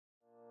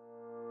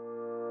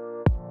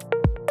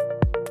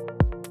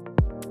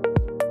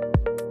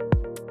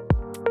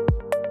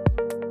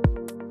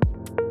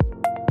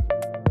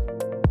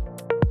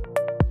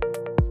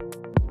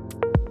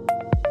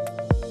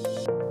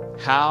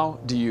How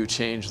do you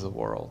change the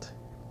world?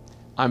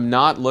 I'm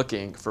not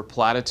looking for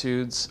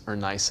platitudes or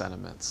nice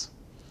sentiments.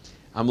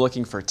 I'm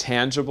looking for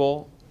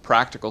tangible,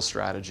 practical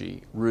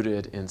strategy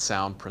rooted in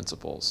sound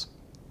principles.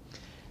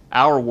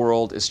 Our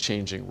world is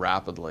changing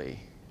rapidly,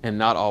 and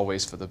not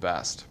always for the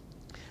best.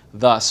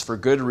 Thus, for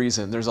good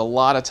reason, there's a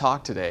lot of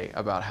talk today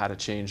about how to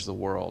change the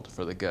world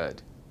for the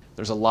good.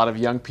 There's a lot of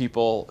young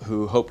people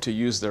who hope to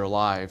use their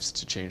lives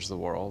to change the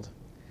world.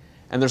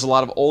 And there's a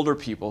lot of older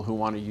people who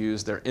want to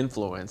use their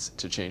influence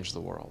to change the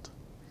world.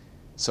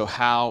 So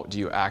how do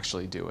you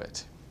actually do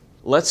it?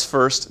 Let's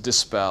first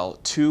dispel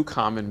two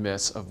common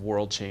myths of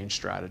world change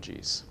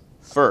strategies.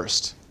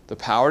 First, the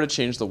power to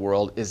change the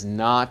world is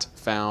not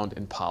found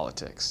in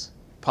politics.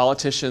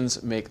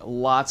 Politicians make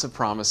lots of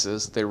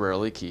promises they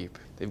rarely keep.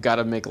 They've got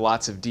to make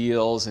lots of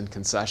deals and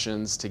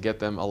concessions to get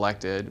them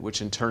elected,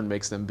 which in turn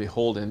makes them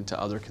beholden to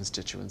other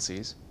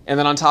constituencies. And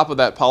then on top of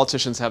that,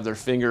 politicians have their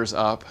fingers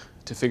up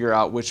to figure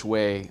out which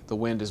way the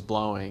wind is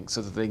blowing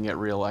so that they can get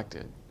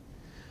reelected.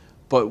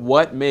 But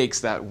what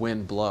makes that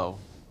wind blow?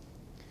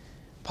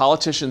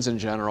 Politicians in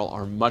general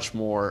are much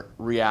more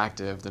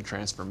reactive than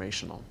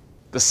transformational.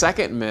 The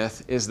second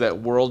myth is that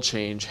world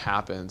change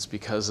happens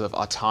because of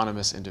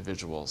autonomous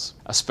individuals,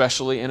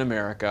 especially in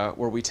America,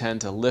 where we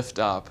tend to lift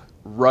up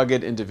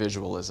rugged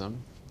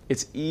individualism.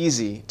 It's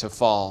easy to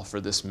fall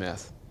for this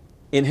myth.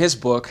 In his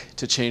book,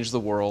 To Change the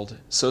World,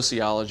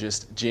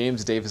 sociologist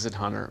James Davison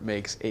Hunter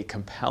makes a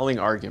compelling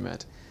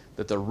argument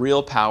that the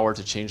real power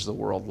to change the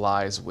world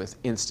lies with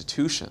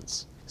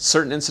institutions.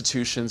 Certain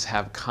institutions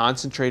have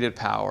concentrated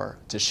power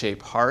to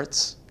shape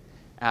hearts,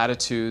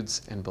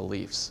 attitudes, and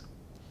beliefs.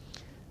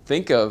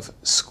 Think of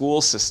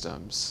school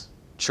systems,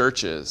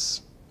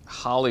 churches,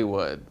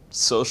 Hollywood,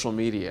 social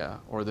media,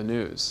 or the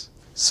news.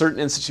 Certain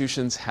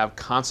institutions have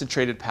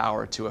concentrated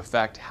power to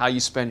affect how you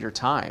spend your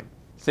time.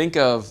 Think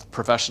of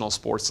professional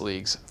sports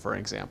leagues, for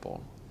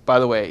example. By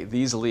the way,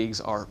 these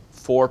leagues are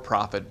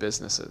for-profit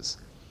businesses,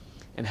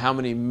 and how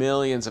many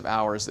millions of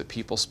hours that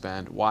people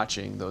spend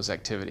watching those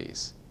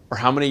activities. Or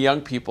how many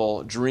young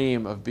people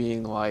dream of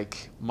being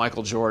like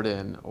Michael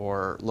Jordan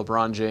or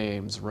LeBron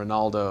James,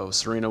 Ronaldo,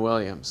 Serena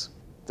Williams.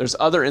 There's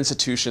other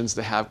institutions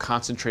that have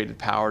concentrated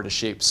power to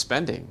shape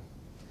spending.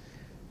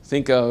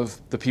 Think of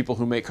the people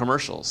who make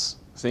commercials.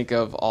 Think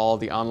of all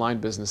the online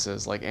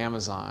businesses like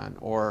Amazon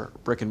or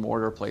brick and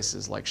mortar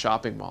places like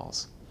shopping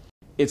malls.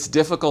 It's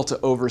difficult to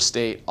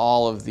overstate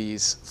all of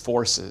these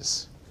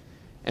forces.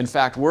 In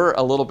fact, we're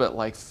a little bit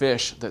like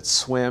fish that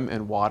swim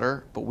in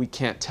water, but we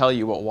can't tell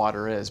you what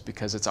water is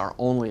because it's our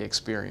only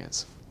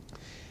experience.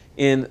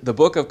 In the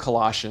book of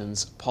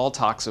Colossians, Paul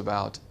talks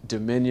about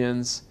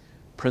dominions,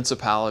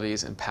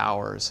 principalities, and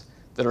powers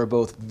that are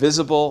both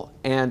visible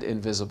and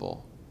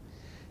invisible.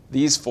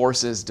 These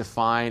forces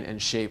define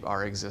and shape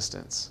our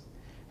existence.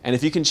 And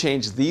if you can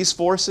change these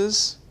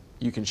forces,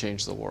 you can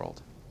change the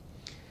world.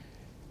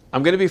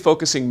 I'm going to be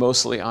focusing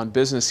mostly on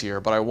business here,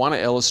 but I want to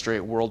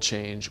illustrate world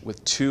change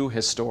with two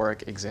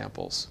historic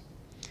examples.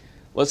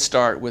 Let's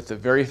start with the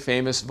very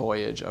famous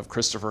voyage of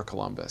Christopher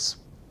Columbus.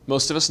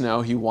 Most of us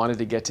know he wanted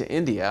to get to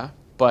India,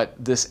 but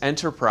this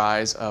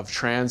enterprise of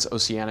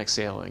transoceanic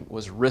sailing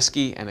was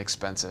risky and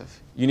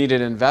expensive. You needed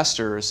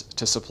investors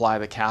to supply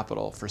the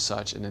capital for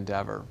such an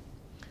endeavor.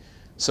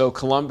 So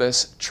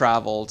Columbus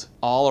traveled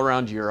all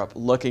around Europe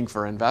looking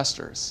for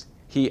investors.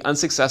 He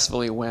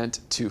unsuccessfully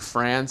went to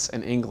France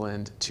and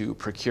England to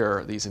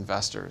procure these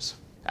investors.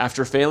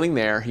 After failing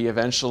there, he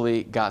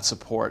eventually got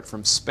support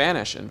from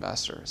Spanish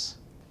investors.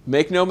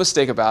 Make no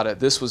mistake about it,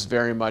 this was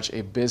very much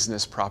a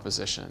business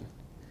proposition.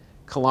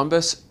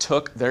 Columbus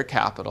took their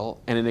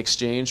capital, and in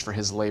exchange for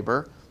his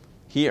labor,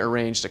 he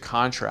arranged a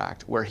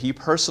contract where he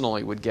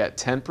personally would get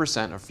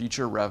 10% of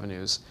future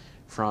revenues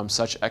from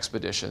such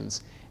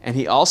expeditions, and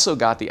he also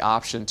got the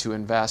option to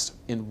invest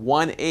in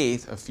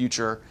 1/8 of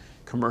future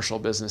commercial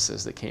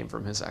businesses that came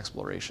from his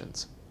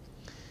explorations.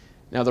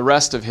 Now, the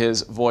rest of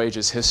his voyage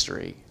is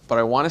history, but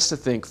I want us to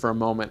think for a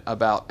moment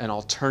about an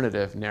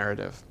alternative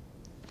narrative.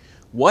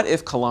 What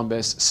if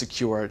Columbus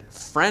secured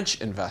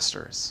French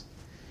investors?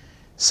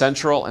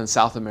 Central and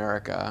South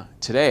America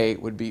today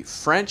would be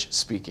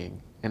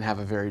French-speaking and have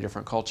a very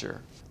different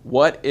culture.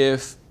 What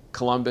if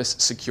Columbus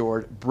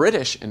secured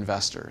British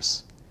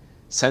investors?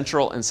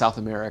 Central and South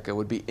America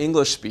would be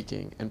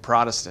English-speaking and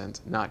Protestant,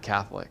 not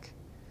Catholic.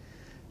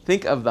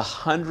 Think of the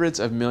hundreds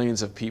of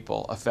millions of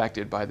people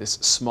affected by this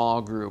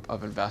small group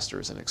of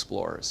investors and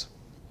explorers.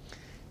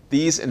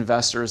 These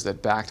investors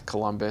that backed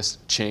Columbus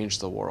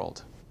changed the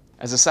world.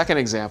 As a second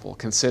example,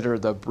 consider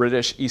the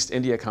British East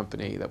India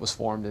Company that was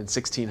formed in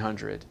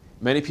 1600.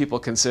 Many people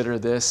consider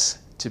this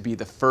to be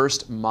the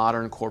first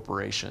modern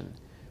corporation,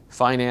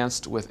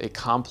 financed with a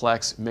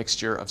complex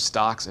mixture of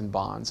stocks and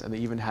bonds, and they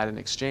even had an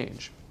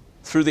exchange.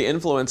 Through the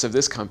influence of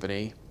this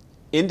company,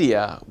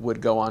 India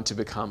would go on to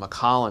become a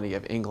colony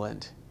of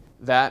England.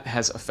 That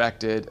has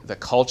affected the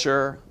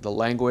culture, the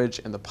language,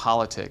 and the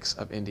politics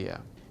of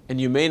India. And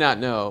you may not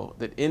know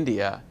that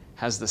India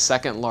has the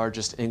second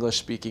largest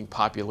English-speaking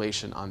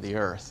population on the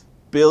earth.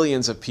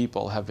 Billions of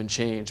people have been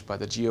changed by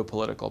the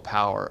geopolitical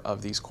power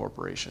of these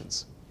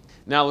corporations.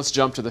 Now let's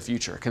jump to the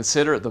future.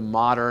 Consider the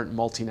modern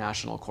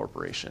multinational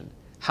corporation.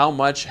 How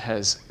much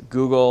has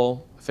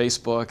Google,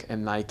 Facebook,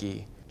 and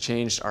Nike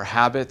changed our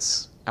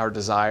habits, our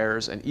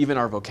desires, and even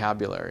our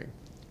vocabulary?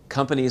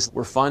 Companies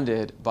were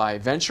funded by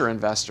venture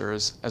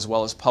investors as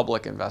well as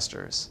public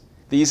investors.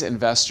 These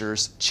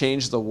investors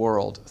changed the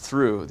world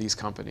through these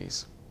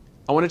companies.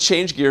 I want to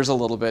change gears a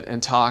little bit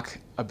and talk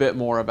a bit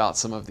more about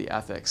some of the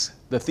ethics.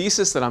 The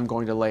thesis that I'm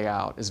going to lay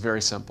out is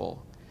very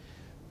simple.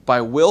 By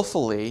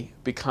willfully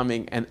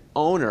becoming an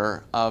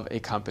owner of a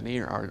company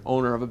or an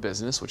owner of a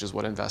business, which is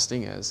what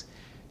investing is,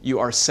 you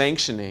are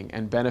sanctioning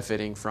and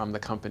benefiting from the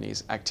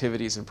company's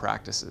activities and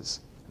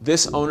practices.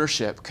 This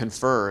ownership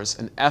confers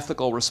an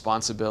ethical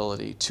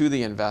responsibility to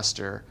the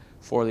investor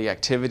for the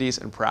activities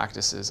and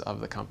practices of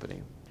the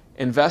company.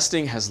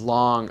 Investing has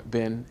long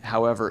been,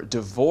 however,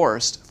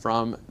 divorced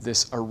from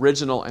this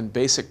original and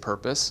basic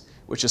purpose,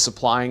 which is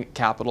supplying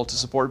capital to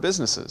support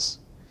businesses.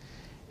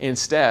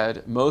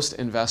 Instead, most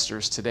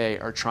investors today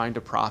are trying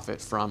to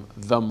profit from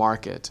the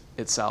market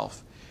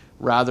itself,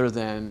 rather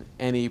than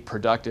any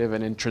productive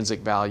and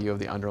intrinsic value of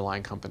the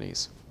underlying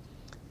companies.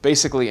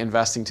 Basically,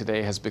 investing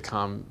today has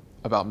become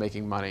about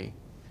making money.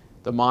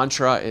 The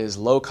mantra is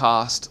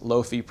low-cost,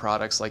 low-fee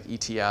products like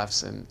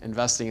ETFs, and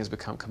investing has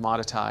become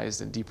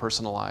commoditized and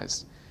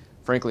depersonalized.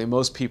 Frankly,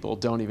 most people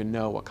don't even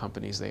know what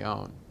companies they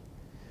own.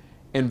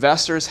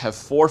 Investors have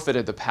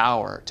forfeited the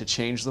power to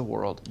change the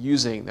world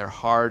using their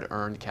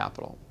hard-earned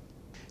capital.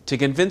 To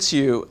convince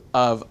you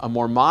of a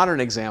more modern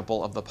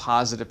example of the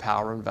positive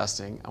power of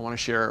investing, I want to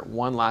share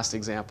one last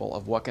example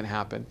of what can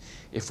happen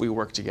if we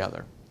work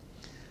together.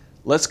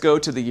 Let's go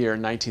to the year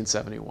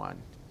 1971.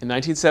 In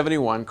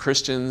 1971,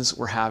 Christians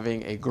were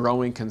having a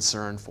growing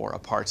concern for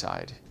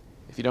apartheid.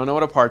 If you don't know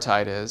what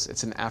apartheid is,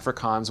 it's an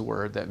Afrikaans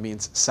word that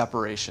means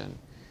separation.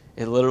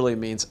 It literally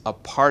means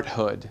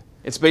aparthood.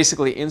 It's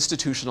basically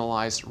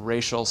institutionalized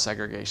racial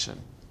segregation.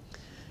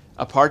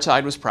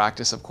 Apartheid was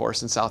practiced, of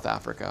course, in South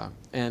Africa,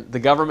 and the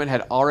government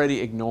had already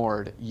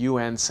ignored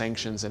UN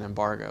sanctions and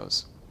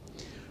embargoes.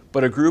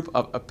 But a group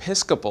of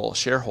Episcopal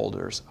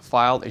shareholders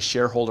filed a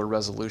shareholder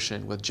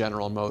resolution with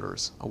General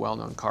Motors, a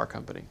well-known car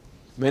company.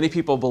 Many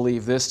people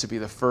believe this to be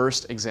the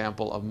first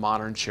example of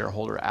modern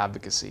shareholder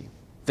advocacy.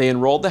 They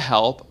enrolled the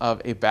help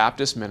of a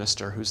Baptist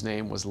minister whose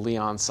name was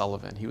Leon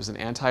Sullivan. He was an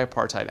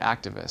anti-apartheid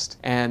activist,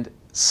 and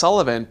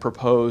Sullivan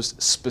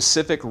proposed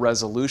specific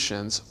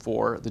resolutions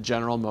for the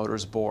General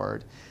Motors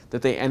board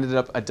that they ended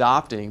up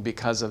adopting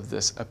because of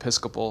this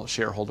Episcopal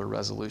shareholder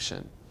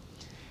resolution.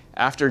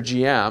 After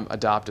GM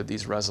adopted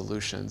these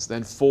resolutions,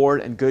 then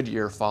Ford and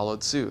Goodyear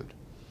followed suit.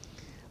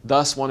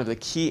 Thus, one of the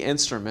key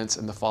instruments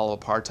in the fall of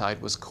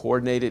apartheid was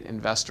coordinated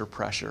investor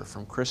pressure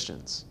from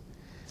Christians.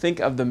 Think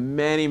of the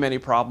many, many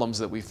problems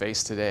that we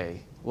face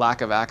today: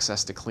 lack of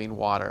access to clean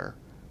water,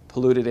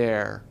 polluted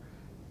air,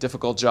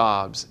 difficult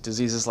jobs,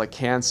 diseases like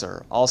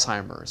cancer,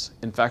 Alzheimer's,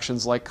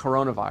 infections like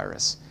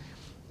coronavirus,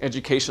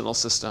 educational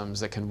systems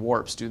that can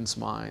warp students'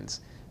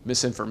 minds,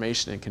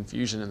 misinformation and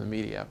confusion in the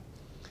media.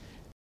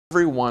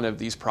 Every one of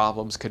these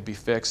problems could be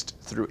fixed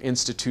through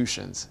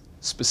institutions,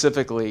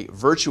 specifically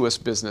virtuous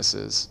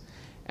businesses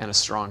and a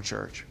strong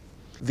church.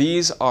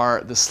 These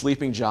are the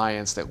sleeping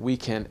giants that we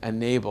can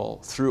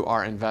enable through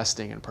our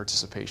investing and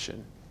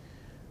participation.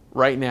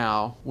 Right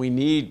now, we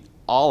need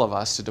all of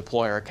us to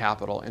deploy our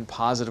capital in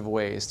positive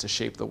ways to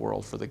shape the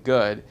world for the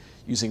good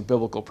using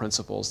biblical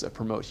principles that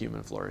promote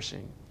human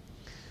flourishing.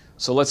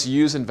 So let's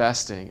use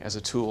investing as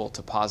a tool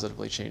to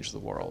positively change the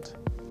world.